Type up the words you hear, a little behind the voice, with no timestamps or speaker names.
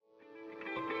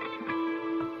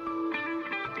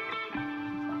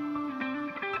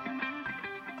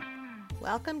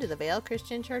Welcome to the Vail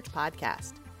Christian Church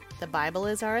podcast. The Bible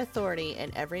is our authority,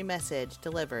 and every message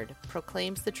delivered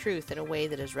proclaims the truth in a way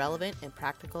that is relevant and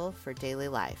practical for daily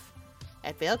life.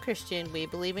 At Vail Christian, we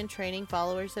believe in training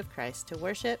followers of Christ to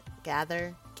worship,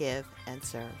 gather, give, and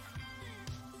serve.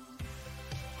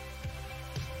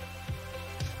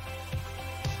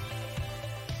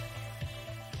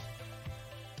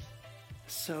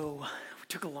 So it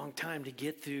took a long time to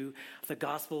get through the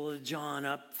Gospel of John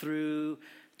up through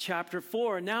chapter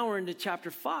 4. And now we're into chapter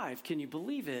 5. Can you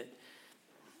believe it?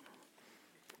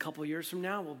 A couple years from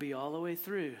now, we'll be all the way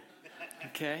through.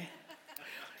 Okay?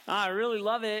 I really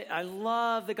love it. I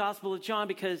love the Gospel of John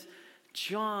because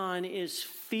John is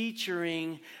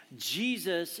featuring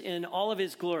Jesus in all of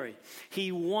his glory.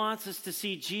 He wants us to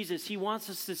see Jesus. He wants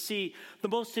us to see the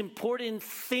most important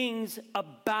things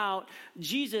about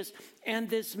Jesus and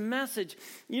this message.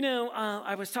 You know,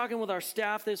 I was talking with our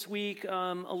staff this week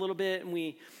a little bit,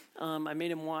 and I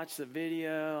made him watch the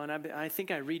video, and I think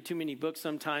I read too many books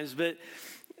sometimes, but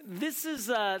this is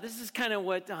kind of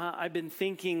what I've been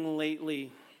thinking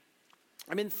lately.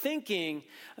 I've been thinking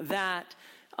that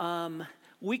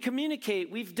we communicate.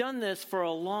 We've done this for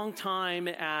a long time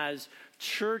as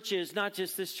churches, not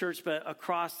just this church, but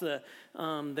across the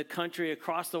country,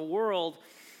 across the world.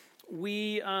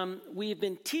 We've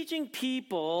been teaching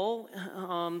people,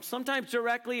 sometimes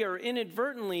directly or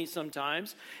inadvertently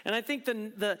sometimes, and I think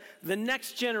the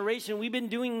next generation, we've been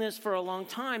doing this for a long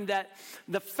time, that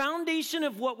the foundation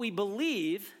of what we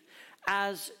believe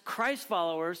as Christ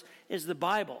followers is the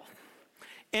Bible.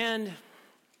 And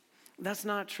that's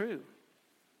not true.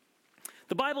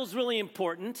 The Bible is really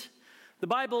important. The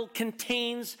Bible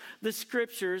contains the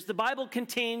scriptures. The Bible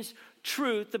contains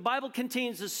truth. The Bible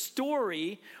contains a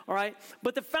story, all right?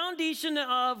 But the foundation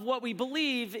of what we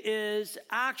believe is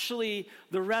actually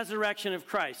the resurrection of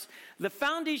Christ. The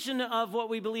foundation of what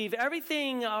we believe,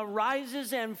 everything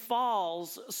rises and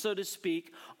falls, so to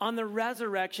speak, on the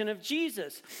resurrection of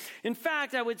Jesus. In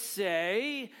fact, I would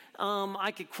say,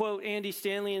 I could quote Andy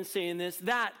Stanley in saying this,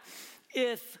 that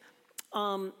if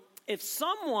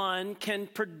someone can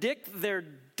predict their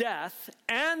death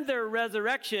and their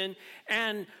resurrection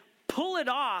and pull it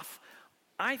off,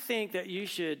 I think that you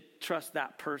should trust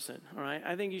that person, all right?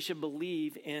 I think you should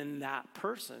believe in that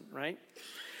person, right?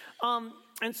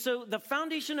 And so the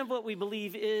foundation of what we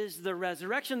believe is the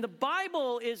resurrection. The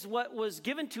Bible is what was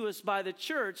given to us by the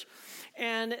church,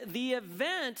 and the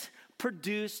event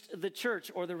produced the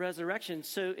church or the resurrection.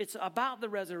 So it's about the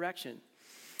resurrection.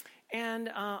 And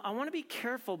I want to be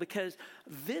careful because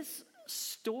this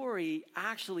story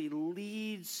actually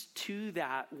leads to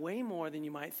that way more than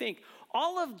you might think.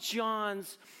 All of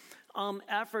John's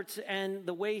efforts and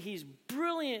the way he's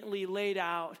brilliantly laid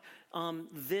out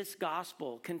this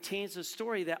gospel contains a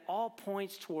story that all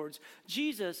points towards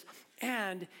Jesus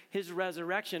and his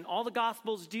resurrection. All the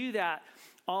gospels do that.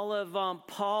 All of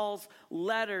Paul's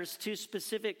letters to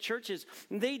specific churches,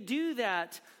 they do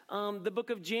that. The book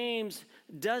of James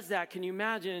does that. Can you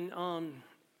imagine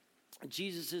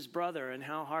Jesus' brother and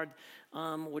how hard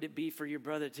would it be for your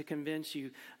brother to convince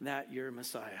you that you're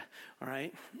Messiah? All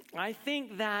right. I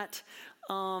think that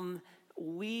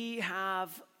we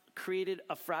have created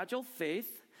a fragile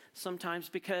faith sometimes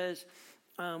because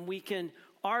we can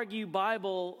argue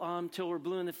Bible till we're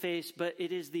blue in the face, but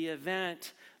it is the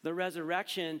event, the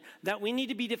resurrection, that we need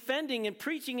to be defending and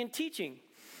preaching and teaching.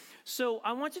 So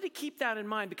I want you to keep that in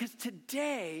mind because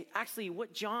today, actually,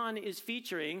 what John is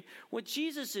featuring, what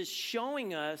Jesus is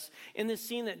showing us in the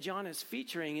scene that John is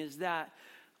featuring is that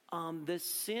the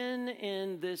sin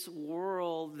in this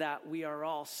world that we are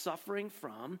all suffering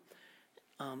from,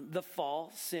 the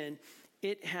fall, sin,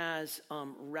 it has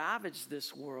ravaged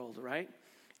this world, right?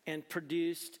 And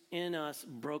produced in us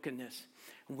brokenness.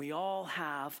 And we all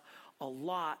have a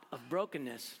lot of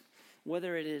brokenness,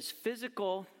 whether it is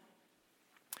physical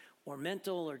or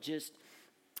mental, or just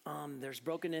there's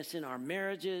brokenness in our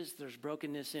marriages, there's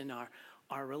brokenness in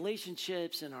our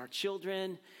relationships and our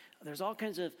children. There's all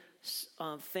kinds of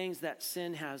things that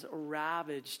sin has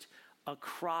ravaged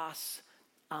across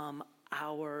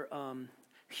our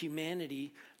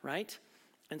humanity, right?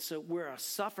 And so we're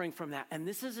suffering from that. And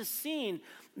this is a scene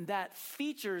that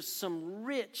features some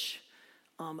rich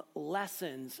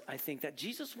lessons, I think, that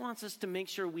Jesus wants us to make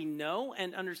sure we know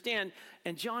and understand.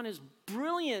 And John is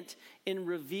brilliant in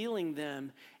revealing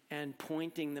them and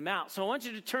pointing them out. So I want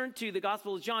you to turn to the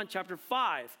Gospel of John, chapter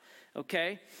 5,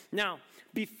 okay? Now,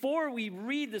 before we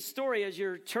read the story, as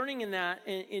you're turning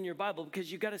in your Bible,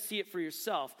 because you've got to see it for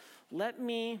yourself, let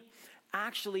me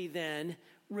actually then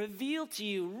reveal to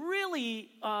you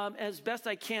really as best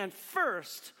I can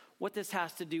first what this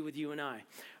has to do with you and I,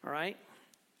 all right?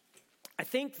 I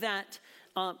think that,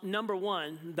 number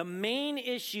one, the main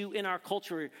issue in our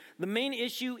culture, the main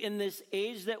issue in this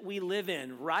age that we live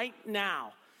in right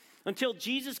now, until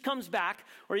Jesus comes back,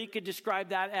 or you could describe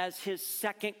that as his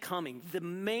second coming. The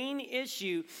main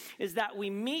issue is that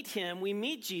we meet him, we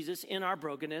meet Jesus in our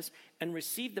brokenness and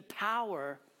receive the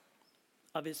power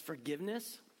of his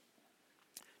forgiveness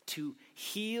to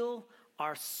heal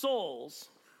our souls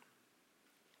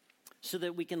so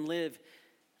that we can live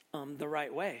the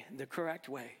right way, the correct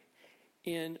way,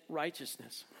 in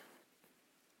righteousness.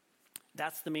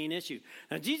 That's the main issue.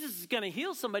 Now, Jesus is going to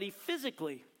heal somebody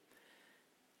physically.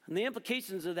 And the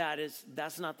implications of that is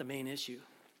that's not the main issue.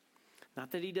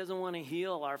 Not that he doesn't want to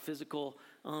heal our physical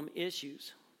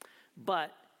issues,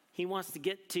 but he wants to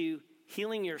get to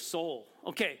healing your soul.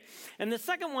 Okay, and the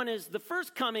second one is the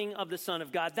first coming of the Son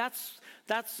of God. That's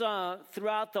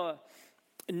throughout the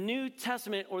New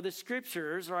Testament or the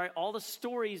scriptures, right? All the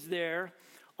stories there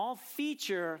all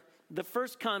feature the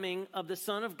first coming of the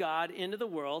Son of God into the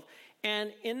world.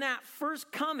 And in that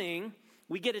first coming,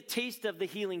 we get a taste of the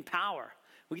healing power.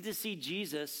 We get to see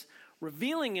Jesus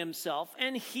revealing himself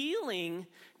and healing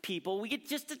people. We get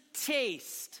just a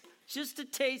taste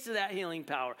of that healing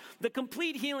power. The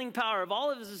complete healing power of all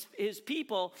of his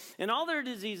people and all their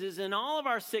diseases and all of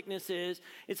our sicknesses,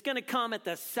 it's going to come at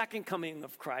the second coming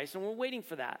of Christ, and we're waiting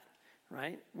for that,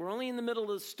 right? We're only in the middle of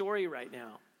the story right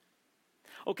now.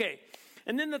 Okay,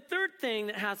 and then the third thing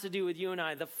that has to do with you and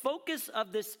I, the focus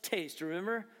of this taste,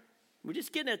 remember? We're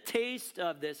just getting a taste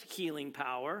of this healing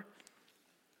power.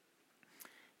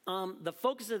 The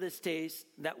focus of this taste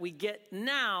that we get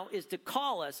now is to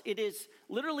call us. It is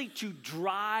literally to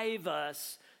drive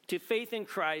us to faith in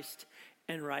Christ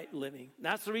and right living.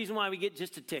 That's the reason why we get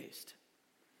just a taste.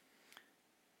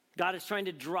 God is trying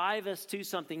to drive us to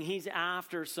something. He's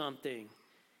after something.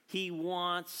 He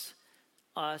wants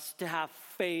us to have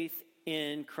faith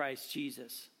in Christ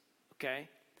Jesus, okay?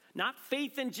 Not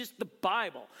faith in just the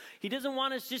Bible. He doesn't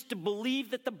want us just to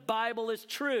believe that the Bible is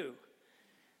true.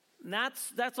 And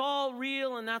that's all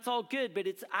real and that's all good, but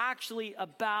it's actually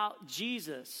about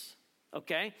Jesus,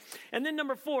 okay? And then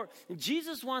number 4,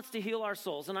 Jesus wants to heal our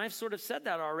souls. And I've sort of said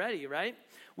that already, right?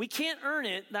 We can't earn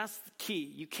it. That's the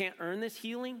key. You can't earn this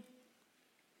healing.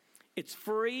 It's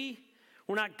free.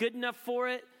 We're not good enough for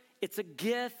it. It's a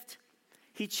gift.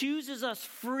 He chooses us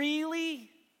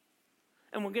freely,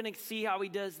 and we're going to see how he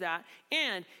does that.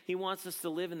 And he wants us to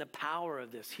live in the power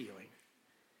of this healing.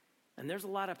 And there's a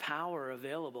lot of power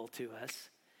available to us.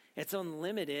 It's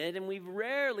unlimited, and we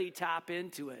rarely tap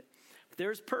into it.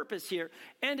 There's purpose here.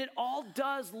 And it all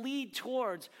does lead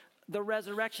towards the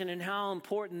resurrection and how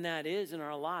important that is in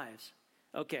our lives.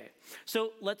 Okay,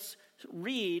 so let's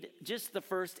read just the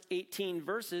first 18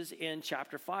 verses in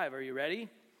chapter 5. Are you ready?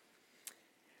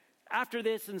 After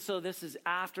this, and so this is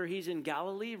after he's in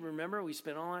Galilee. Remember, we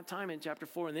spent all that time in chapter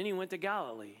 4, and then he went to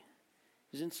Galilee.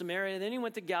 He was in Samaria, then he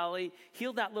went to Galilee,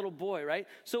 healed that little boy, right?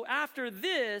 So after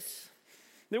this,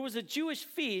 there was a Jewish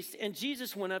feast, and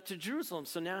Jesus went up to Jerusalem.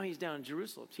 So now he's down in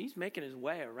Jerusalem. He's making his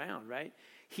way around, right?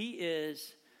 He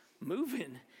is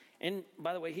moving. And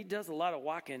by the way, he does a lot of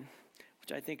walking,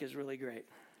 which I think is really great.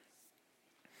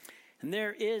 And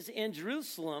there is in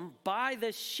Jerusalem, by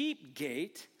the sheep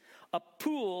gate, a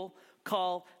pool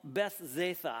called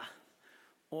Bethesda,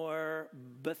 or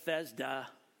Bethesda,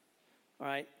 all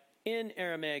right? In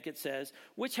Aramaic, it says,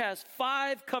 which has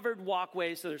 5 covered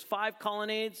walkways. So there's 5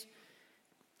 colonnades,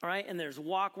 all right? And there's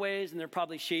walkways, and they're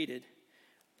probably shaded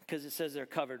because it says they're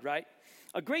covered, right?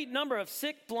 A great number of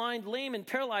sick, blind, lame, and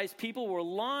paralyzed people were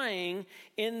lying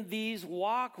in these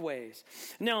walkways.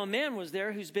 Now, a man was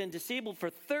there who's been disabled for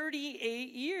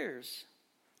 38 years.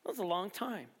 That's a long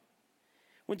time.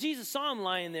 When Jesus saw him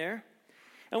lying there,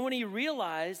 and when he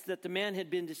realized that the man had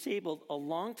been disabled a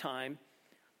long time,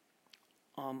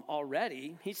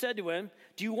 already, he said to him,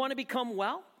 do you want to become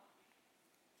well?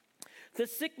 The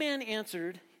sick man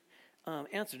answered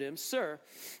him, sir,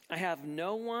 I have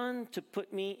no one to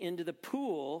put me into the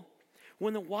pool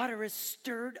when the water is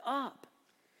stirred up.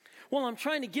 While I'm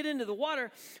trying to get into the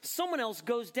water, someone else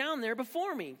goes down there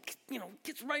before me,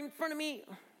 gets right in front of me.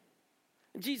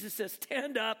 And Jesus says,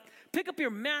 stand up, pick up your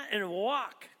mat and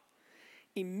walk.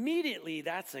 Immediately,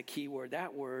 that's a key word.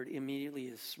 That word, immediately,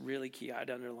 is really key. I'd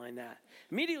underline that.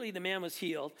 Immediately, the man was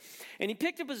healed, and he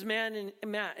picked up his mat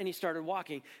and he started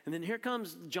walking. And then here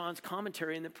comes John's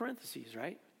commentary in the parentheses,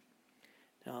 right?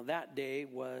 Now, that day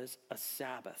was a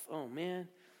Sabbath. Oh, man.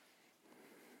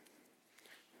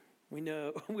 We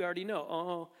already know.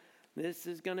 Oh, this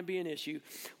is going to be an issue.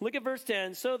 Look at verse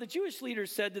 10. So the Jewish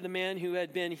leaders said to the man who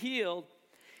had been healed,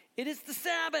 it is the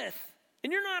Sabbath,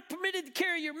 and you're not permitted to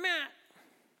carry your mat.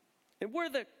 And we're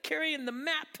carrying the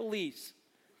mat police.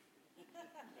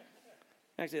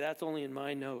 Actually, that's only in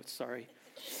my notes, sorry.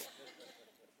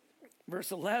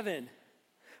 Verse 11.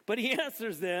 But he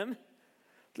answers them,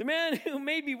 the man who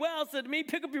made me well said to me,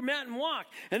 pick up your mat and walk.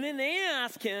 And then they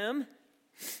ask him,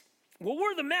 well,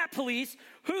 we're the mat police.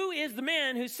 Who is the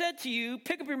man who said to you,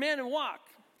 pick up your mat and walk?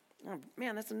 Oh,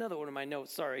 man, that's another one of my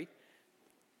notes, sorry.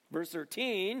 Verse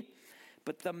 13.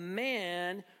 But the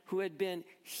man who had been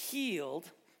healed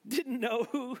didn't know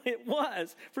who it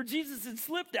was, for Jesus had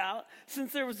slipped out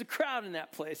since there was a crowd in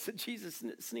that place. So Jesus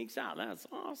sneaks out. That's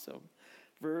awesome.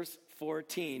 Verse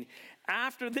 14.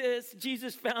 After this,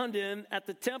 Jesus found him at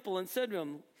the temple and said to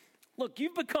him, look,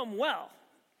 you've become well.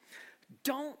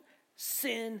 Don't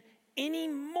sin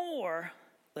anymore,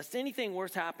 lest anything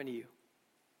worse happen to you.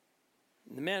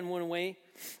 And the man went away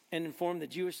and informed the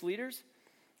Jewish leaders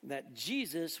that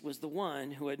Jesus was the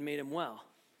one who had made him well.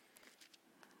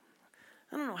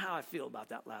 I don't know how I feel about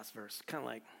that last verse. Kind of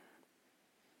like,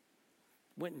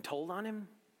 went and told on him?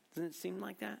 Doesn't it seem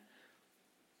like that?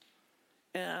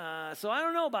 So I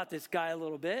don't know about this guy a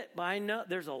little bit, but I know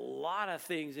there's a lot of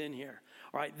things in here.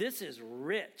 All right, this is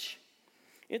rich.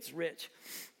 It's rich.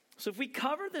 So if we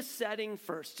cover the setting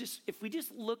first, if we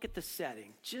just look at the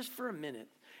setting just for a minute,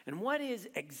 and what is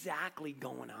exactly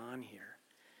going on here,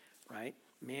 right?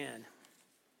 Man,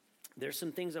 there's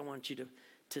some things I want you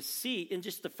to see in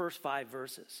just the first 5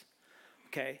 verses,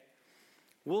 okay?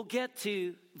 We'll get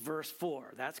to verse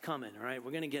 4. That's coming, all right?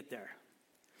 We're going to get there.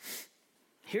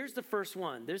 Here's the first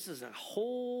one. This is a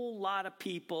whole lot of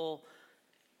people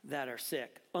that are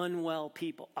sick, unwell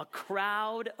people, a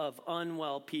crowd of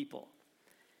unwell people,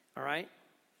 all right?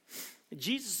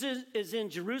 Jesus is in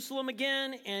Jerusalem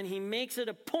again, and he makes it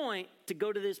a point to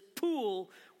go to this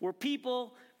pool where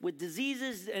people with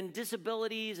diseases and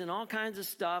disabilities and all kinds of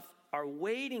stuff are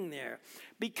waiting there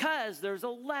because there's a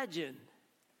legend.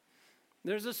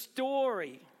 There's a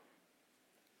story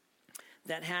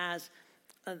that has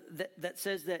that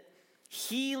says that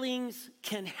healings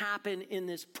can happen in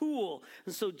this pool.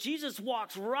 And so Jesus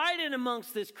walks right in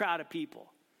amongst this crowd of people.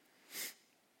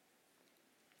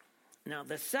 Now,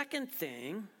 the second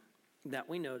thing that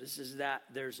we notice is that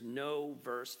there's no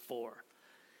verse 4.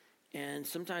 And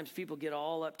sometimes people get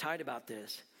all uptight about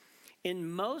this. In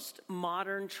most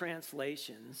modern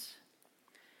translations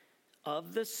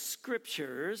of the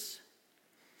scriptures,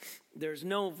 there's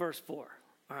no verse 4.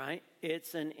 All right?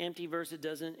 It's an empty verse.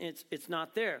 It's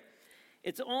not there.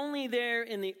 It's only there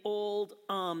in the old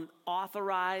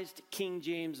authorized King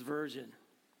James Version.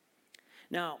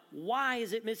 Now, why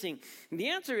is it missing? The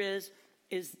answer is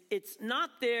it's not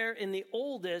there in the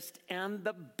oldest and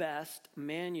the best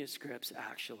manuscripts,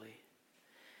 actually.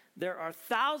 There are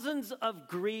thousands of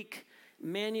Greek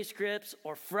manuscripts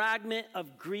or fragment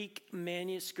of Greek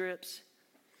manuscripts.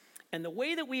 And the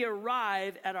way that we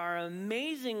arrive at our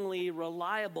amazingly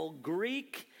reliable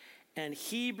Greek and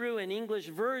Hebrew and English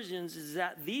versions is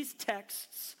that these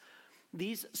texts,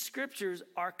 these scriptures,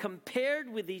 are compared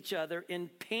with each other in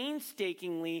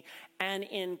painstakingly and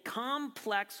in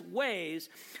complex ways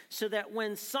so that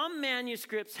when some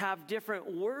manuscripts have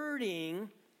different wording,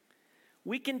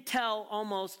 we can tell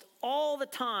almost all the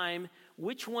time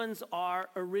which ones are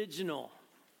original.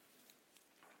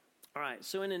 All right,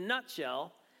 so in a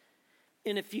nutshell,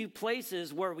 in a few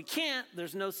places where we can't,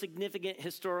 there's no significant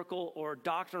historical or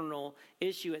doctrinal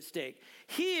issue at stake.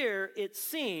 Here, it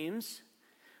seems,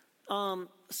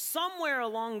 somewhere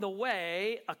along the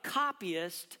way, a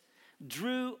copyist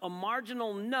drew a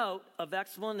marginal note of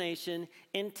explanation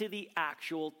into the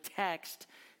actual text,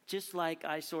 just like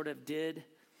I sort of did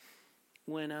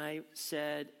when I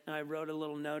said, I wrote a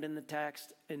little note in the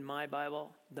text in my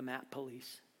Bible, the Map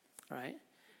Police, right?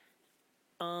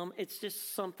 It's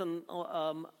just something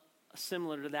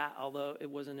similar to that, although it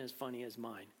wasn't as funny as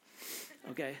mine.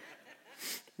 Okay?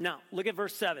 Now, look at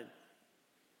verse 7.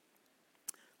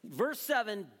 Verse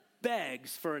 7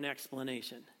 begs for an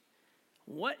explanation.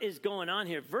 What is going on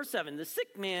here? Verse 7, the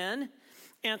sick man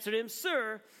answered him,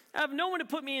 Sir, I have no one to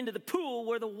put me into the pool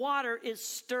where the water is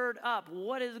stirred up.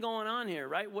 What is going on here,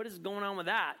 right? What is going on with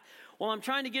that? Well, I'm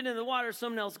trying to get into the water.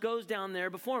 Someone else goes down there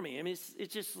before me. I mean,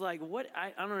 it's just like, what?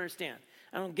 I don't understand.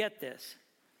 I don't get this.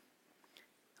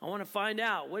 I want to find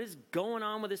out what is going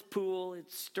on with this pool.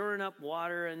 It's stirring up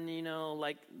water and,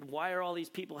 like, why are all these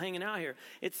people hanging out here?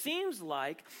 It seems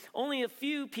like only a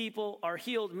few people are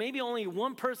healed. Maybe only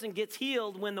one person gets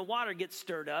healed when the water gets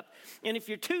stirred up. And if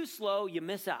you're too slow, you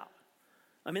miss out.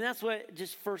 I mean, that's what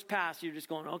just first pass, you're just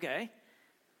going, okay.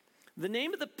 The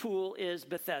name of the pool is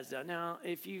Bethesda. Now,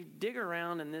 if you dig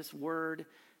around in this word,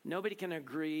 nobody can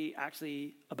agree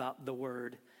actually about the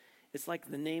word. It's like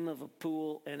the name of a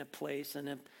pool and a place and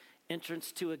an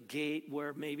entrance to a gate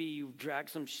where maybe you drag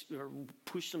some or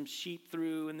push some sheep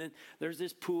through, and then there's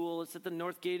this pool. It's at the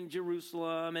north gate in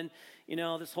Jerusalem, and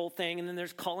this whole thing. And then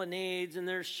there's colonnades and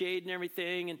there's shade and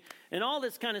everything, and all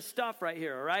this kind of stuff right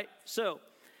here. All right. So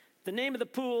the name of the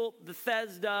pool,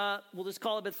 Bethesda. We'll just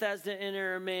call it Bethesda in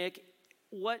Aramaic.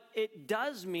 What it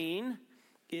does mean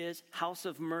is house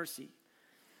of mercy.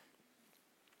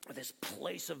 This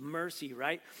place of mercy,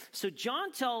 right? So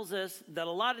John tells us that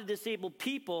a lot of disabled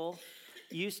people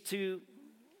used to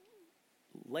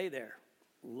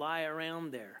lie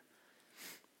around there.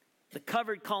 The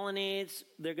covered colonnades,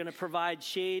 they're going to provide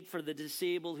shade for the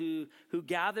disabled who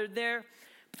gathered there.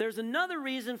 But there's another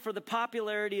reason for the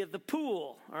popularity of the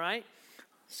pool, all right?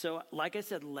 So like I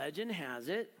said, legend has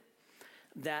it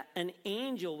that an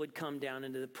angel would come down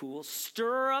into the pool,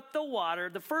 stir up the water.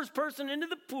 The first person into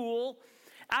the pool,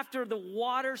 after the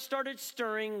water started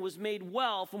stirring, was made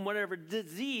well from whatever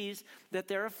disease that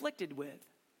they're afflicted with.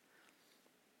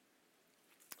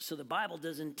 So the Bible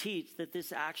doesn't teach that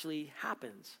this actually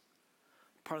happens.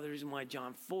 Part of the reason why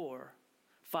John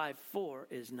 5:4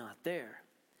 is not there.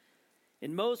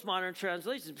 In most modern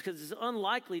translations, because it's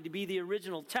unlikely to be the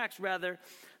original text, rather,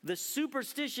 the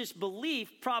superstitious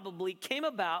belief probably came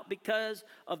about because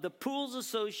of the pool's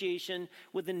association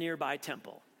with the nearby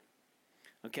temple.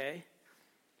 Okay?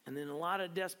 And then a lot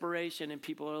of desperation, and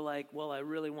people are like, well, I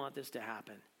really want this to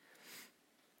happen.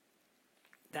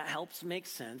 That helps make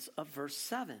sense of verse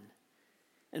 7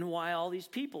 and why all these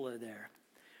people are there.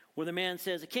 Where the man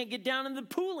says, I can't get down in the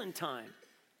pool in time.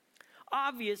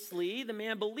 Obviously, the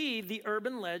man believed the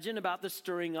urban legend about the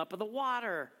stirring up of the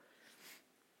water.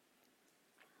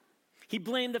 He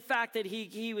blamed the fact that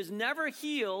he was never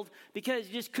healed because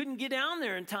he just couldn't get down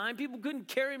there in time. People couldn't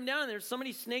carry him down there.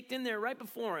 Somebody snaked in there right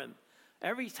before him.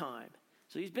 Every time.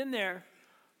 So he's been there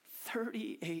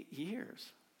 38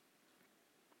 years.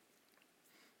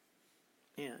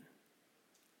 Man.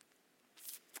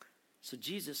 So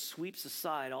Jesus sweeps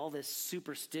aside all this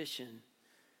superstition.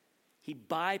 He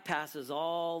bypasses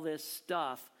all this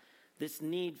stuff, this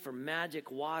need for magic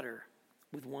water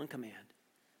with one command.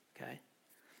 Okay?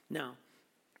 Now,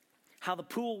 how the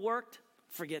pool worked,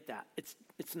 forget that.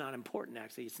 It's not important,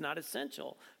 actually. It's not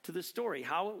essential to the story,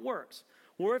 how it works.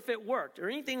 Or if it worked, or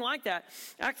anything like that.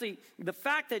 Actually, the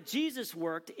fact that Jesus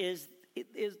worked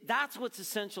that's what's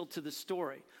essential to the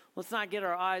story. Let's not get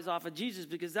our eyes off of Jesus,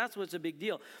 because that's what's a big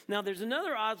deal. Now, there's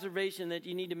another observation that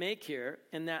you need to make here,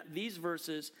 and that these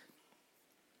verses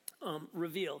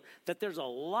reveal that there's a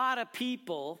lot of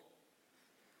people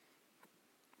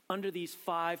under these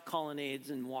 5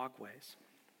 colonnades and walkways.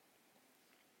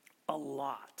 A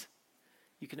lot.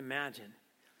 You can imagine.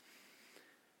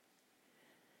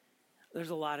 There's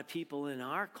a lot of people in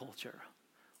our culture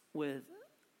with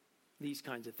these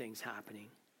kinds of things happening.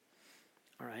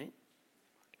 All right?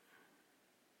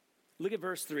 Look at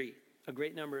verse 3. A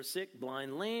great number of sick,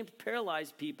 blind, lame,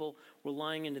 paralyzed people were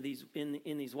lying in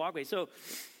these walkways. So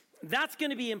that's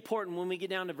going to be important when we get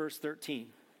down to verse 13.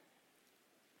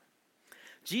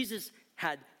 Jesus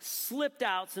had slipped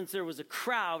out since there was a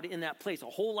crowd in that place, a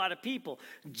whole lot of people.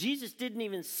 Jesus didn't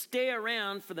even stay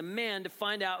around for the man to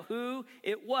find out who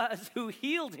it was who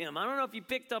healed him. I don't know if you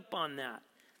picked up on that.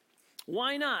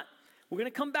 Why not? We're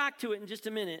going to come back to it in just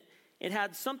a minute. It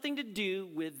had something to do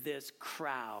with this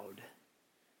crowd.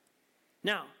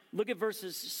 Now, look at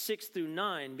verses 6 through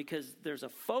 9, because there's a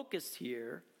focus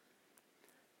here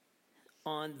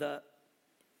on the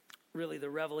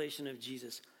revelation of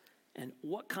Jesus and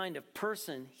what kind of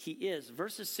person he is.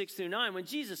 Verses 6 through 9, when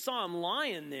Jesus saw him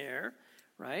lying there,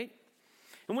 right?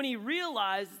 And when he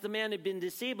realized that the man had been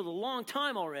disabled a long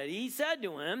time already, he said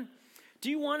to him, do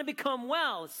you want to become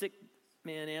well? The sick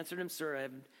man answered him, sir, I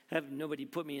have nobody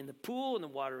put me in the pool, and the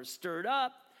water is stirred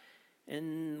up.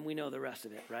 And we know the rest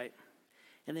of it, right?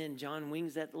 And then John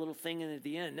wings that little thing in at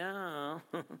the end. No,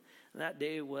 that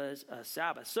day was a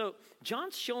Sabbath. So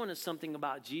John's showing us something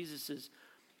about Jesus'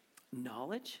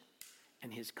 knowledge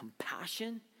and his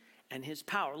compassion and his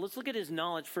power. Let's look at his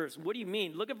knowledge first. What do you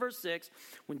mean? Look at verse 6.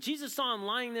 When Jesus saw him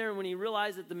lying there, and when he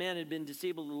realized that the man had been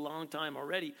disabled a long time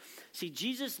already. See,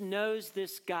 Jesus knows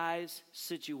this guy's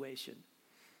situation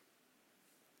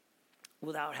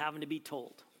without having to be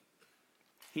told.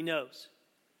 He knows.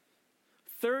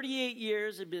 38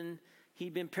 years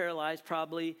he'd been paralyzed,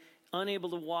 probably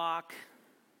unable to walk.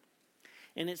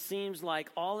 And it seems like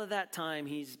all of that time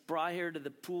he's brought here to the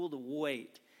pool to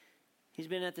wait. He's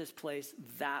been at this place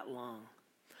that long,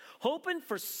 hoping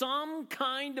for some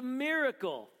kind of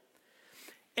miracle.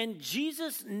 And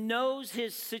Jesus knows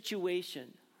his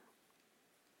situation.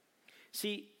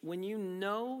 See, when you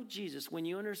know Jesus, when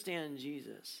you understand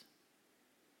Jesus,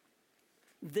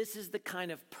 this is the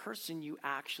kind of person you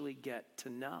actually get to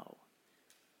know.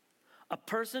 A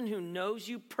person who knows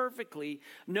you perfectly,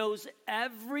 knows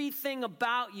everything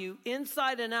about you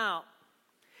inside and out,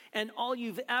 and all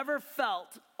you've ever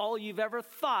felt, all you've ever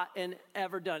thought and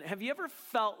ever done. Have you ever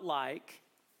felt like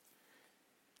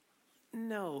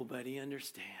nobody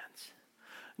understands?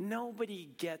 Nobody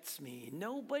gets me.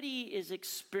 Nobody is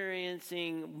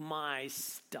experiencing my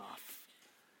stuff.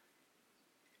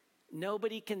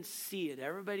 Nobody can see it.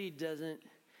 Everybody doesn't.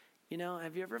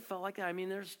 Have you ever felt like that? I mean,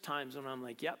 there's times when I'm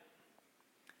like, yep,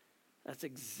 that's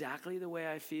exactly the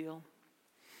way I feel.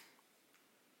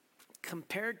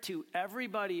 Compared to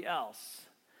everybody else,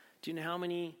 do you know how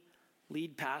many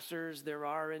lead pastors there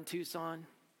are in Tucson?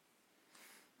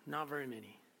 Not very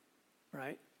many,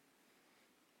 right?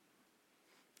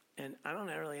 And I don't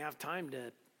really have time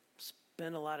to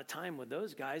spend a lot of time with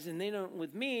those guys, and they don't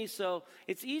with me, so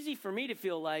it's easy for me to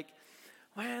feel like,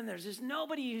 man, there's just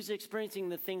nobody who's experiencing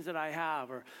the things that I have,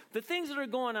 or the things that are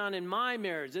going on in my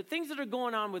marriage, the things that are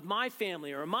going on with my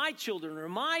family, or my children, or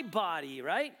my body,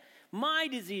 right? My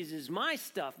diseases, my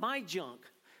stuff, my junk,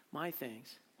 my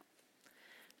things.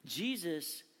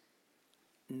 Jesus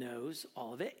knows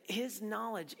all of it. His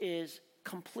knowledge is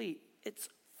complete. It's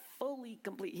fully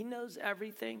complete. He knows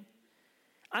everything.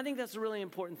 I think that's a really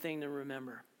important thing to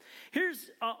remember.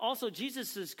 Here's also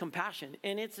Jesus' compassion,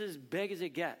 and it's as big as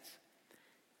it gets.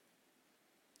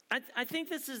 I think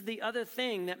this is the other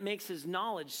thing that makes his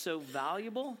knowledge so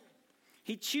valuable.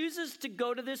 He chooses to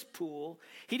go to this pool.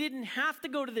 He didn't have to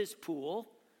go to this pool.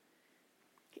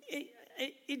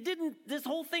 This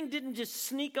whole thing didn't just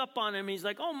sneak up on him. He's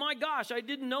like, oh my gosh, I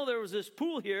didn't know there was this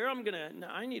pool here.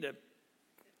 I need to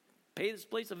pay this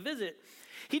place a visit.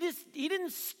 He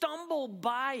didn't stumble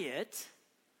by it.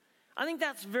 I think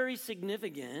that's very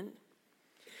significant.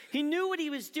 He knew what he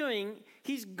was doing.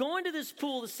 He's going to this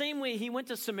pool the same way he went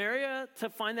to Samaria to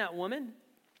find that woman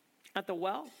at the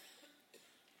well.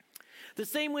 The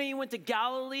same way he went to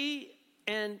Galilee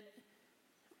and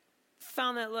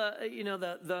found that,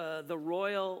 the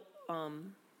royal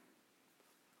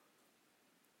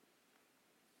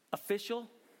official.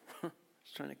 I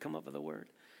was trying to come up with a word.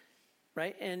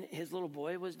 Right? And his little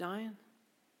boy was dying.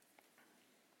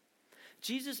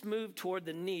 Jesus moved toward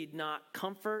the need, not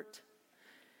comfort.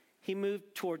 He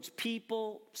moved towards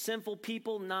people, sinful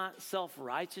people, not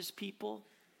self-righteous people.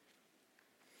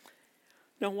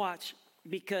 Now watch,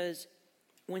 because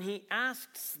when he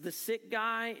asks the sick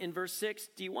guy in verse 6,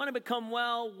 do you want to become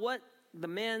well? What the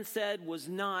man said was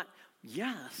not,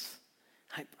 yes,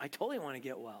 I totally want to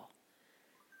get well.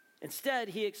 Instead,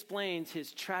 he explains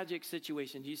his tragic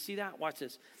situation. Do you see that? Watch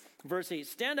this. Verse 8,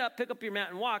 stand up, pick up your mat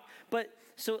and walk. But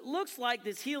so it looks like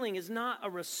this healing is not a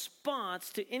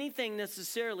response to anything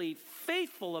necessarily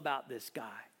faithful about this guy.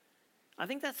 I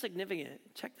think that's significant.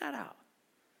 Check that out.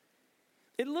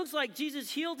 It looks like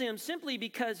Jesus healed him simply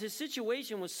because his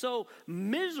situation was so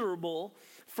miserable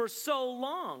for so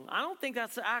long. I don't think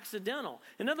that's accidental.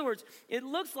 In other words, it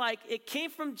looks like it came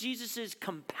from Jesus'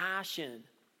 compassion,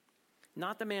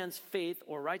 not the man's faith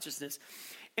or righteousness.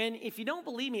 And if you don't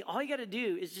believe me, all you got to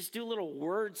do is just do a little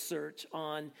word search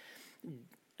and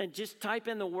just type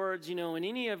in the words, in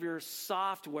any of your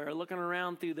software, looking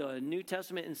around through the New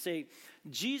Testament and say,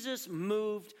 Jesus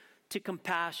moved to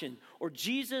compassion, or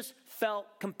Jesus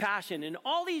felt compassion. And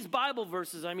all these Bible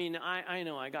verses, I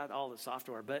know I got all the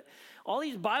software, but all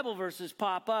these Bible verses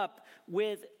pop up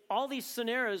with all these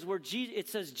scenarios where it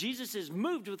says Jesus is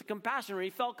moved with compassion, or he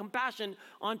felt compassion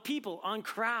on people, on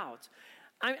crowds.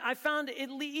 I found it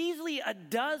easily a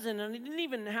dozen, and I didn't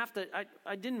even have to,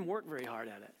 I didn't work very hard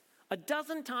at it. A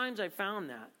dozen times I found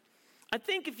that. I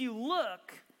think if you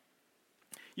look,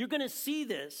 you're going to see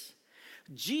this.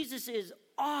 Jesus is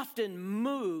often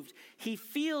moved. He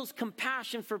feels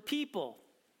compassion for people.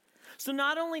 So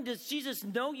not only does Jesus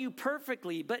know you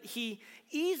perfectly, but he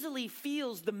easily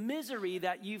feels the misery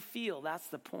that you feel. That's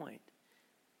the point.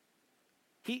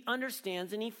 He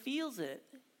understands and he feels it.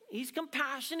 He's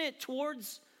compassionate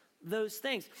towards those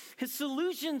things. His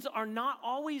solutions are not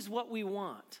always what we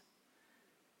want.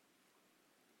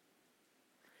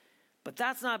 But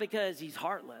that's not because he's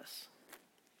heartless.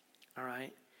 All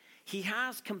right? He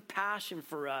has compassion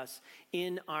for us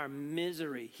in our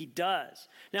misery. He does.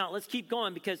 Now, let's keep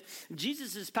going, because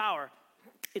Jesus' power,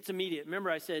 it's immediate.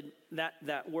 Remember I said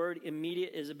that word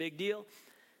immediate is a big deal?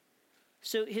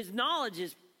 So his knowledge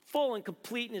is full and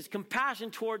complete, and his compassion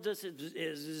towards us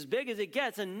is as big as it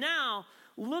gets. And now,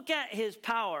 look at his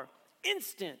power.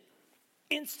 Instant.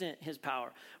 Instant, his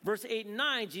power. Verse 8 and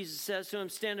 9, Jesus says to him,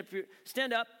 stand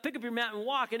up, pick up your mat and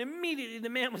walk. And immediately the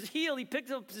man was healed. He picks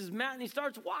up his mat and he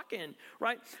starts walking,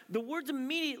 right? The words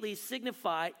immediately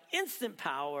signify instant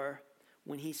power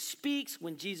when he speaks,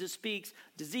 when Jesus speaks.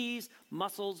 Disease,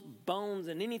 muscles, bones,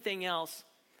 and anything else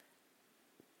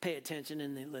pay attention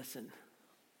and they listen.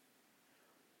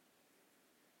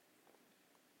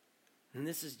 And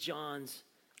this is John's,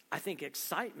 I think,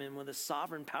 excitement with the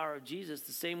sovereign power of Jesus,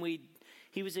 the same way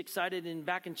he was excited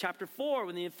back in chapter 4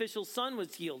 when the official son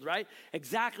was healed, right?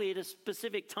 Exactly at a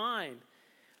specific time,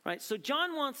 right? So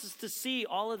John wants us to see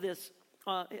all of this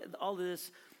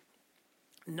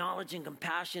knowledge and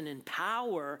compassion and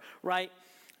power, right?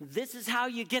 This is how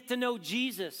you get to know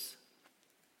Jesus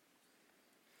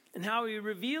and how he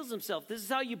reveals himself. This is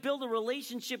how you build a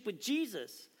relationship with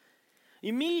Jesus.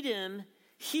 You meet him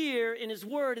here in his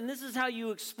word, and this is how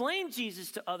you explain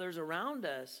Jesus to others around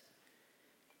us.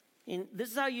 And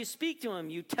this is how you speak to him.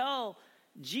 You tell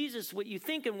Jesus what you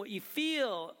think and what you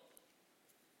feel.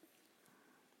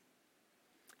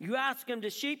 You ask him to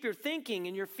shape your thinking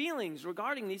and your feelings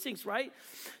regarding these things, right?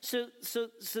 So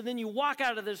then you walk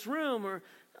out of this room, or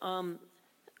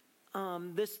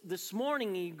this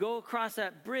morning you go across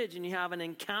that bridge and you have an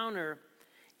encounter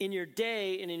in your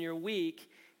day and in your week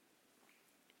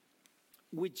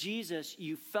with Jesus.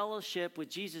 You fellowship with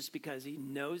Jesus because he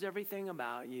knows everything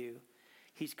about you.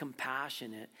 He's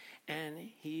compassionate, and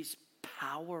he's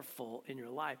powerful in your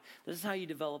life. This is how you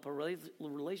develop a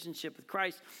relationship with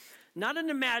Christ. Not an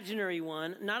imaginary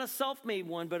one, not a self-made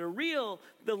one, but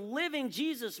the living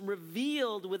Jesus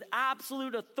revealed with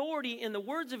absolute authority in the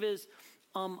words of his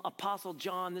Apostle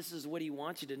John. This is what he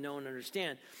wants you to know and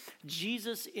understand.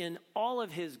 Jesus in all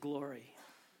of his glory.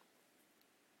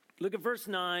 Look at verse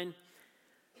 9.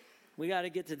 We got to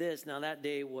get to this. Now, that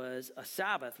day was a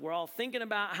Sabbath. We're all thinking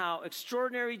about how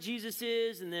extraordinary Jesus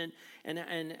is, and then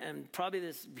and probably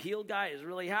this healed guy is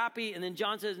really happy. And then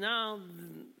John says, no,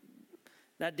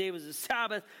 that day was a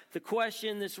Sabbath. The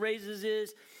question this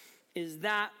raises is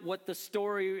that what the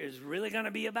story is really going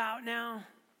to be about now?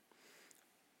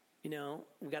 You know,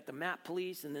 we got the mat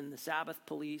police and then the Sabbath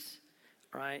police,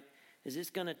 right? Is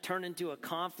this going to turn into a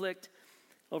conflict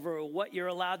over what you're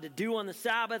allowed to do on the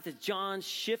Sabbath? Is John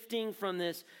shifting from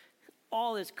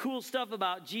all this cool stuff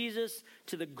about Jesus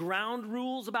to the ground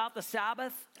rules about the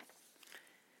Sabbath?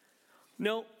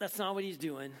 No, that's not what he's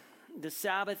doing. The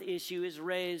Sabbath issue is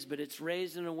raised, but it's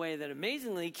raised in a way that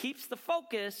amazingly keeps the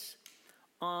focus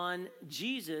on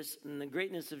Jesus and the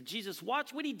greatness of Jesus.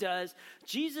 Watch what he does.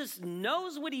 Jesus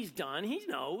knows what he's done. He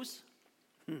knows.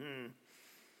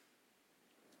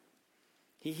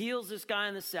 He heals this guy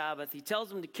on the Sabbath. He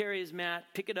tells him to carry his mat,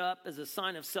 pick it up as a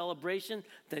sign of celebration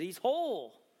that he's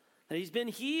whole, that he's been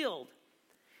healed.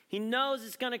 He knows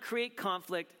it's going to create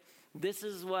conflict. This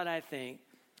is what I think.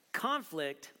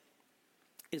 Conflict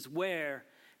is where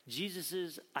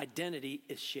Jesus' identity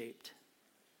is shaped.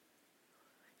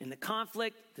 In the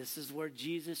conflict, this is where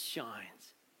Jesus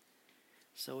shines.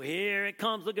 So here it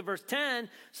comes. Look at verse 10.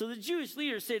 So the Jewish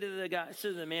leaders say to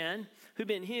the man who'd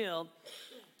been healed,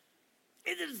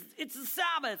 it's the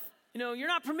Sabbath. You know, you're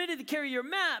not permitted to carry your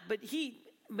mat. But he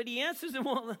answers them,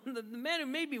 well, the man who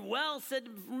made me well said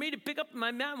for me to pick up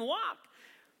my mat and walk.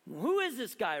 Who is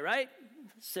this guy, right?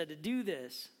 Said to do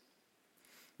this.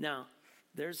 Now,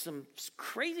 there's some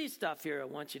crazy stuff here I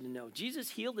want you to know. Jesus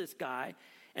healed this guy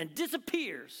and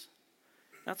disappears.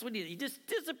 That's what he just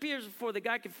disappears before the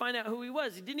guy could find out who he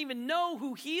was. He didn't even know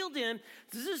who healed him.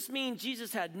 Does this mean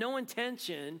Jesus had no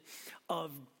intention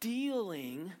of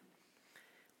dealing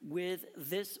with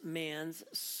this man's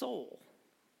soul?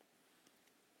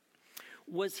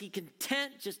 Was he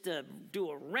content just to do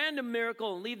a random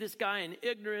miracle and leave this guy in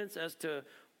ignorance as to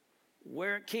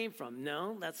where it came from?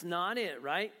 No, that's not it,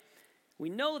 right? We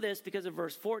know this because of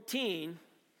verse 14.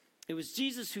 It was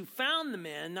Jesus who found the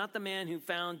man, not the man who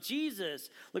found Jesus.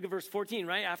 Look at verse 14,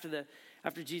 right?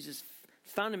 After Jesus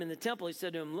found him in the temple, he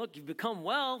said to him, look, you've become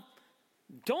well.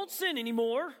 Don't sin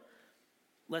anymore,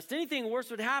 lest anything worse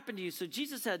would happen to you. So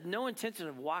Jesus had no intention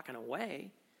of walking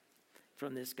away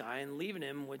from this guy and leaving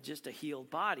him with just a healed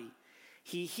body.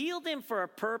 He healed him for a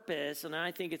purpose, and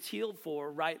I think it's healed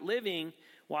for right living.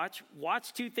 Watch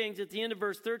two things at the end of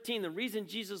verse 13. The reason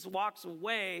Jesus walks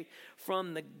away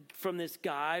from this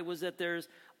guy was that there's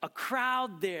a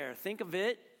crowd there. Think of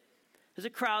it. There's a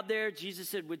crowd there.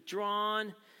 Jesus had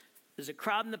withdrawn. There's a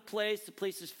crowd in the place. The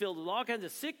place is filled with all kinds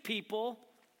of sick people.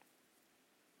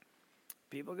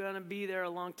 People are going to be there a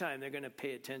long time. They're going to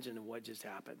pay attention to what just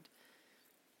happened.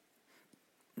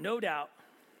 No doubt,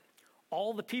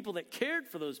 all the people that cared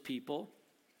for those people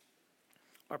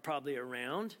are probably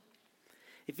around.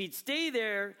 If he'd stay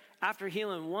there after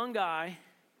healing one guy,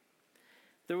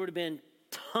 there would have been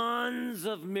tons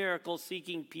of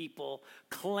miracle-seeking people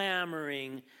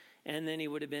clamoring, and then he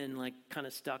would have been like kind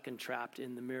of stuck and trapped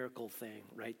in the miracle thing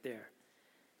right there.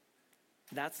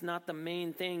 That's not the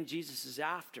main thing Jesus is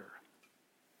after.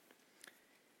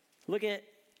 Look at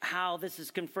how this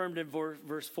is confirmed in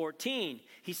verse 14.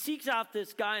 He seeks out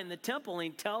this guy in the temple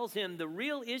and he tells him the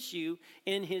real issue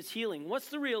in his healing. What's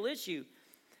the real issue?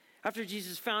 After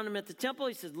Jesus found him at the temple,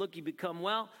 he said, look, you become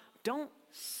well. Don't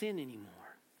sin anymore,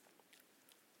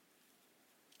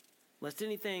 lest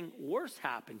anything worse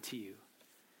happen to you.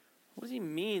 What does he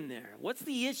mean there? What's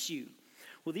the issue?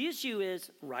 Well, the issue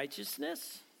is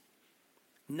righteousness,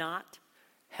 not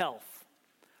health.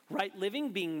 Right living,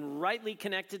 being rightly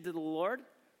connected to the Lord,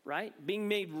 right? Being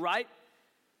made right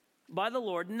by the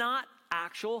Lord, not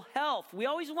actual health. We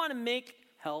always want to make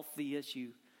health the issue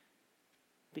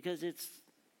because it's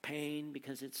pain,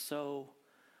 because it's so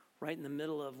right in the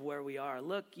middle of where we are.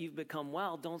 Look, you've become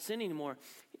well. Don't sin anymore.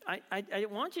 I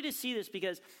want you to see this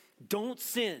because don't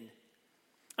sin.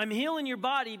 I'm healing your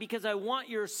body because I want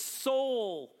your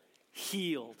soul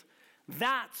healed.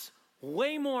 That's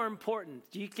way more important.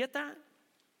 Do you get that?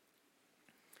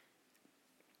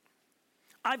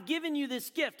 I've given you this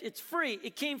gift. It's free.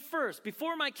 It came first,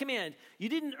 before my command. You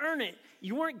didn't earn it.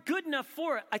 You weren't good enough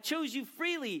for it. I chose you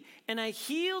freely, and I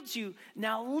healed you.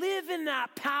 Now live in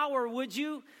that power, would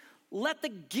you? Let the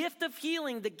gift of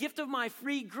healing, the gift of my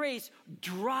free grace,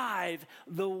 drive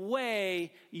the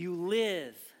way you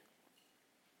live.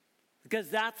 Because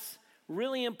that's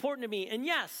really important to me. And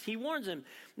yes, he warns him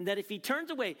that if he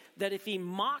turns away, that if he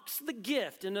mocks the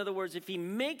gift, in other words, if he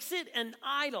makes it an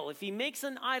idol, if he makes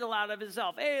an idol out of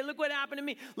himself, hey, look what happened to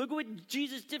me. Look what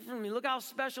Jesus did for me. Look how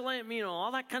special I am,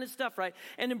 all that kind of stuff, right?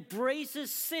 And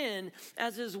embraces sin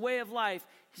as his way of life.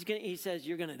 He says,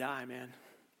 you're going to die, man.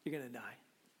 You're going to die.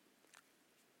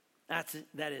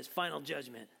 That is final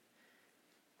judgment.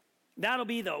 That'll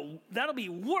be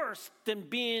worse than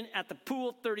being at the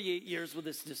pool 38 years with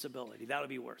this disability. That'll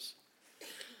be worse.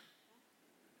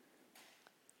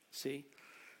 See?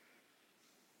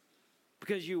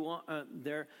 Because you want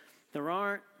there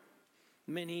aren't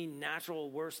many natural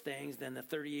worse things than the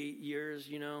 38 years,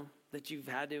 that you've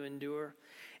had to endure.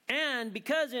 And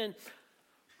because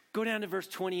go down to verse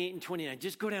 28 and 29.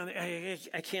 Just go down there.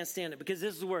 I can't stand it because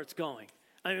this is where it's going.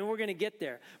 I mean, we're going to get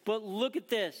there. But look at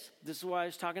this. This is why I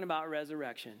was talking about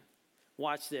resurrection.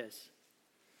 Watch this.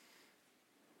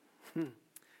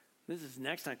 This is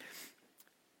next time.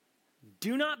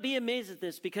 Do not be amazed at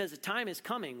this, because the time is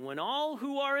coming when all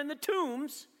who are in the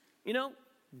tombs,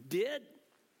 dead,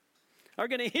 are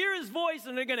going to hear his voice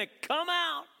and they're going to come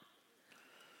out.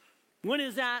 When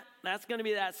is that? That's going to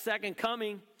be that second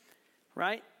coming,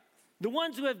 right? The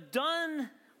ones who have done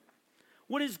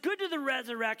what is good to the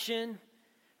resurrection,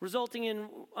 resulting in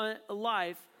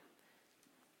life,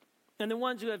 and the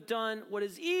ones who have done what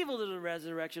is evil to the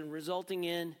resurrection, resulting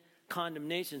in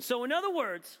condemnation. So in other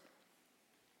words,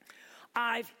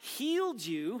 I've healed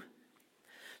you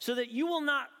so that you will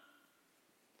not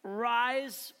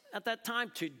rise at that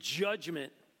time to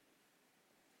judgment,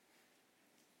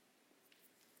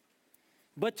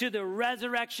 but to the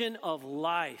resurrection of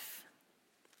life.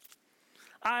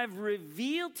 I've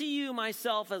revealed to you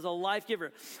myself as a life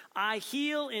giver. I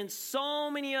heal in so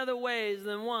many other ways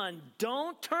than one.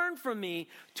 Don't turn from me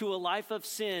to a life of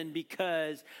sin,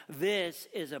 because this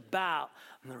is about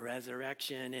the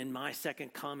resurrection and my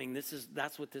second coming.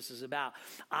 That's what this is about.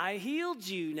 I healed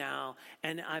you now,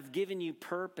 and I've given you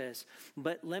purpose.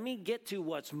 But let me get to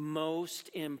what's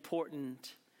most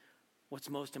important. What's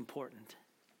most important?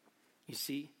 You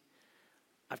see,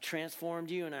 I've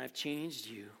transformed you and I've changed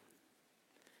you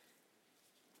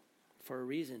for a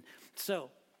reason. So,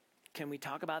 can we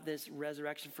talk about this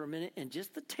resurrection for a minute and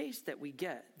just the taste that we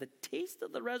get? The taste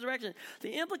of the resurrection.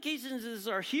 The implications of this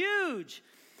are huge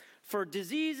for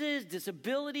diseases,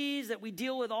 disabilities that we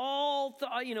deal with all.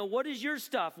 What is your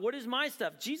stuff? What is my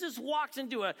stuff? Jesus walks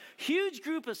into a huge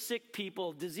group of sick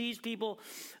people, diseased people,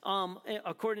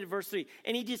 according to verse 3,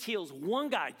 and he just heals one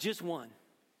guy, just one.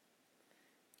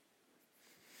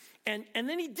 And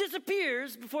then he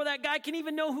disappears before that guy can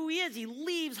even know who he is. He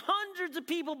leaves hundreds of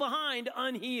people behind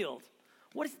unhealed.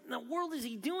 What in the world is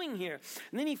he doing here?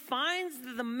 And then he finds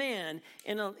the man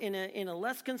in a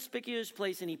less conspicuous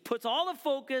place, and he puts all the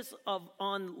focus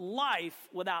on life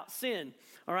without sin.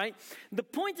 All right? The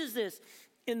point is this.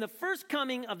 In the first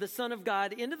coming of the Son of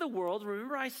God into the world,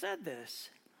 remember I said this,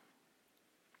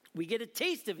 we get a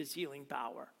taste of his healing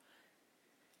power.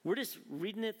 We're just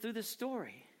reading it through the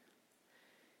story.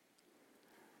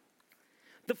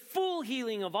 The full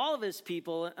healing of all of his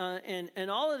people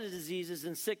and all of the diseases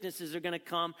and sicknesses are going to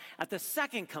come at the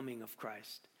second coming of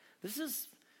Christ. This is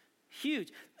huge.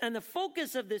 And the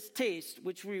focus of this taste,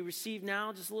 which we receive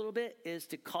now just a little bit, is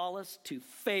to call us to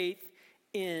faith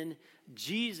in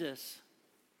Jesus,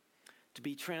 to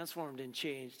be transformed and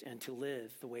changed and to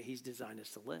live the way he's designed us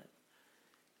to live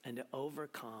and to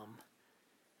overcome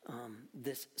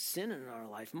this sin in our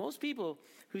life. Most people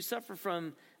who suffer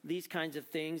from these kinds of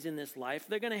things in this life,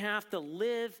 they're going to have to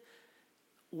live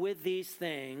with these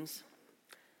things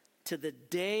to the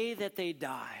day that they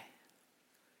die.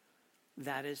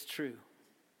 That is true.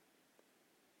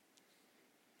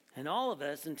 And all of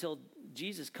us, until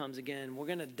Jesus comes again, we're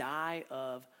going to die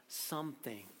of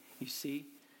something. You see?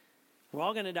 We're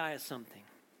all going to die of something.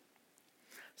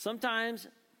 Sometimes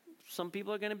some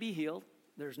people are going to be healed.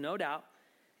 There's no doubt.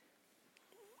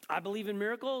 I believe in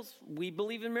miracles. We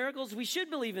believe in miracles. We should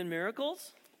believe in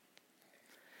miracles.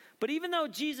 But even though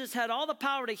Jesus had all the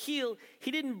power to heal,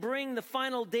 he didn't bring the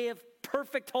final day of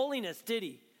perfect holiness, did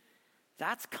he?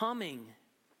 That's coming.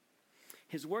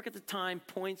 His work at the time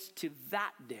points to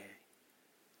that day.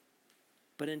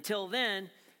 But until then,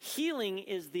 healing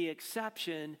is the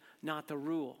exception, not the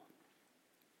rule.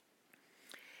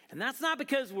 And that's not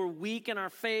because we're weak in our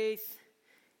faith.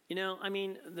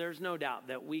 There's no doubt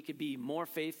that we could be more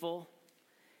faithful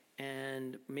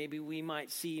and maybe we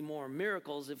might see more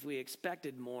miracles if we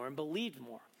expected more and believed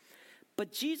more.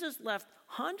 But Jesus left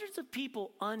hundreds of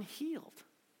people unhealed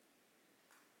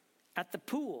at the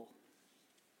pool.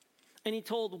 And he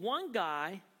told one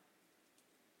guy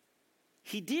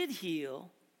he did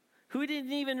heal who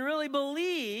didn't even really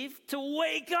believe to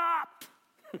wake up.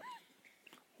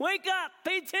 Wake up,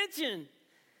 pay attention.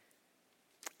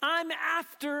 I'm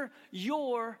after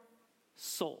your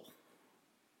soul.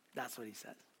 That's what he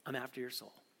said. I'm after your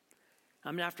soul.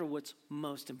 I'm after what's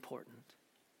most important.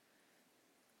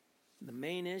 The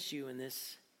main issue in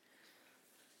this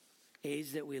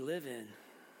age that we live in,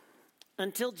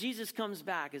 until Jesus comes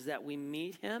back, is that we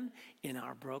meet him in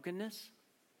our brokenness.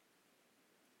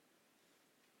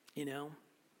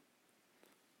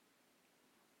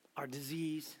 Our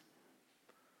disease,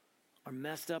 our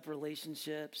messed up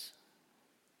relationships,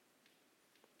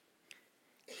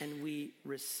 and we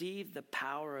receive the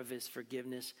power of his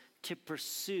forgiveness to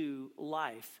pursue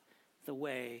life the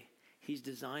way he's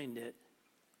designed it,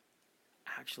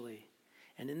 actually.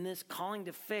 And in this calling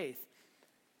to faith,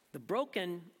 the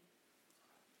broken,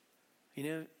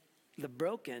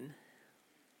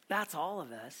 that's all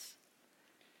of us.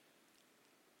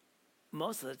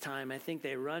 Most of the time, I think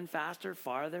they run faster,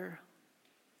 farther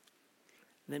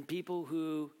than people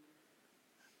who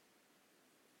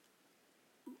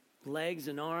legs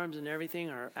and arms and everything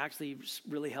are actually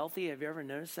really healthy. Have you ever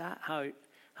noticed that? How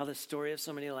the story of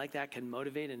somebody like that can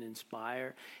motivate and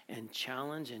inspire and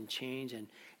challenge and change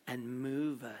and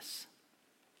move us,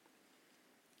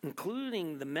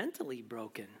 including the mentally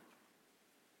broken.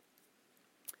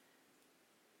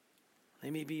 They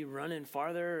may be running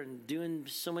farther and doing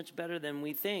so much better than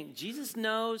we think. Jesus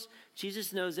knows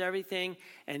everything,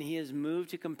 and he is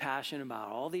moved to compassion about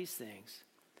all these things.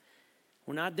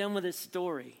 We're not done with this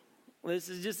story. This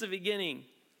is just the beginning.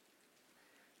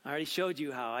 I already showed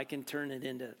you how I can turn it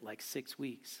into like 6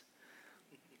 weeks.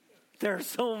 There's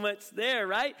so much there,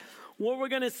 right? What we're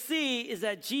going to see is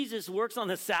that Jesus works on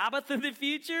the Sabbath in the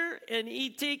future, and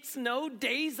he takes no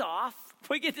days off.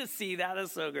 We get to see that.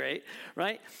 That's so great,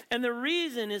 right? And the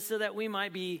reason is so that we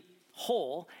might be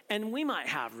whole and we might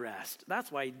have rest.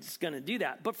 That's why he's going to do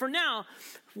that. But for now,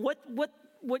 what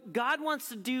God wants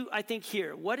to do, I think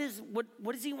here, what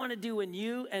does he want to do in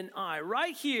you and I?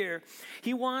 Right here,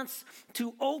 he wants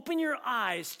to open your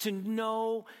eyes to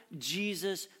know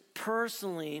Jesus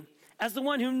personally as the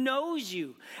one who knows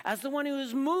you, as the one who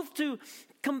is moved to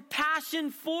compassion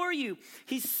for you.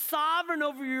 He's sovereign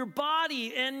over your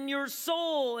body and your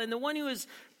soul, and the one who has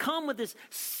come with this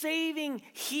saving,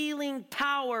 healing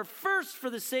power, first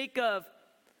for the sake of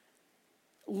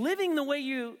living the way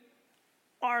you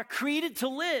are created to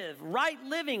live, right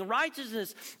living,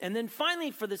 righteousness, and then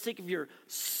finally for the sake of your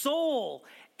soul,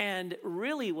 and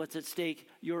really what's at stake,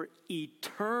 your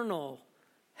eternal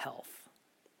health.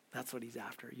 That's what he's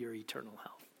after, your eternal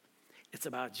health. It's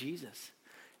about Jesus,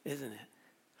 isn't it?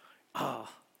 Oh,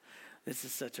 this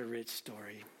is such a rich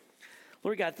story.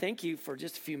 Lord God, thank you for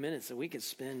just a few minutes that we could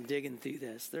spend digging through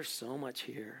this. There's so much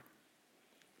here.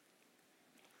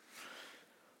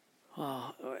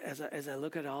 Oh, as I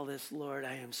look at all this, Lord,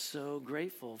 I am so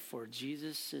grateful for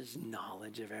Jesus'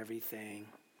 knowledge of everything.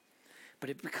 But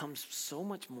it becomes so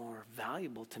much more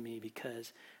valuable to me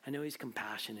because I know he's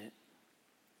compassionate.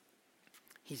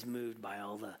 He's moved by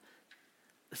all the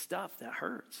the stuff that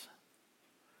hurts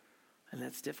and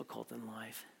that's difficult in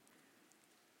life.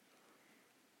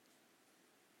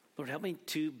 Lord, help me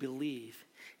to believe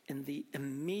in the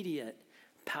immediate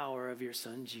power of your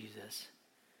Son, Jesus,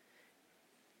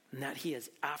 and that he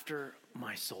is after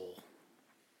my soul.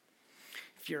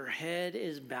 If your head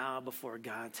is bowed before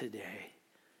God today,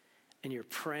 and you're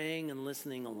praying and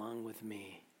listening along with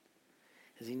me,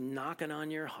 is he knocking on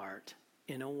your heart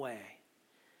in a way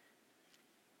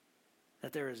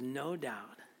that there is no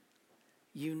doubt,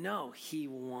 you know he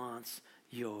wants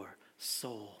your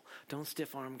soul. Don't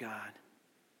stiff-arm God.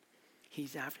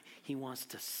 He wants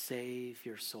to save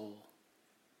your soul.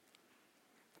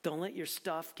 Don't let your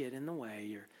stuff get in the way,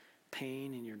 your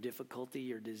pain and your difficulty,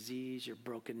 your disease, your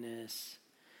brokenness.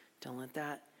 Don't let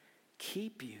that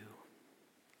keep you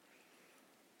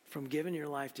from giving your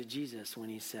life to Jesus when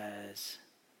he says,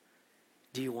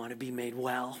 do you want to be made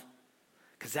well?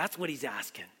 Because that's what he's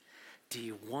asking. Do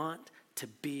you want to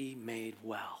be made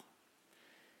well?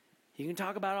 You can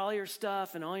talk about all your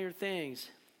stuff and all your things.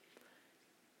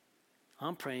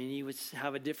 I'm praying you would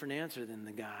have a different answer than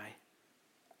the guy.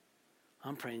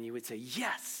 I'm praying you would say,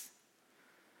 yes,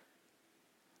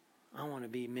 I want to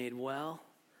be made well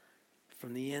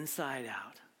from the inside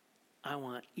out. I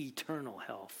want eternal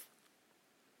health.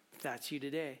 If that's you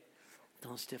today,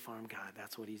 don't stiff-arm God.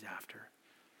 That's what he's after.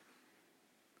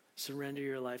 Surrender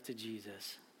your life to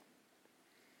Jesus.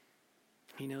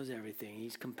 He knows everything.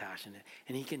 He's compassionate.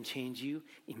 And he can change you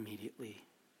immediately.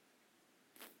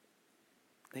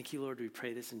 Thank you, Lord. We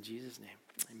pray this in Jesus' name.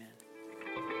 Amen.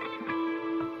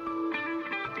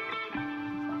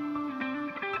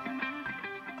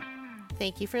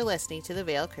 Thank you for listening to the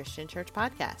Vail Christian Church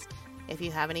podcast. If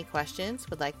you have any questions,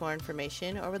 would like more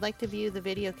information, or would like to view the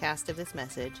video cast of this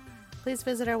message, please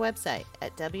visit our website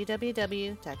at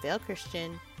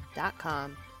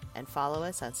www.vailchristian.com and follow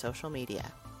us on social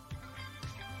media.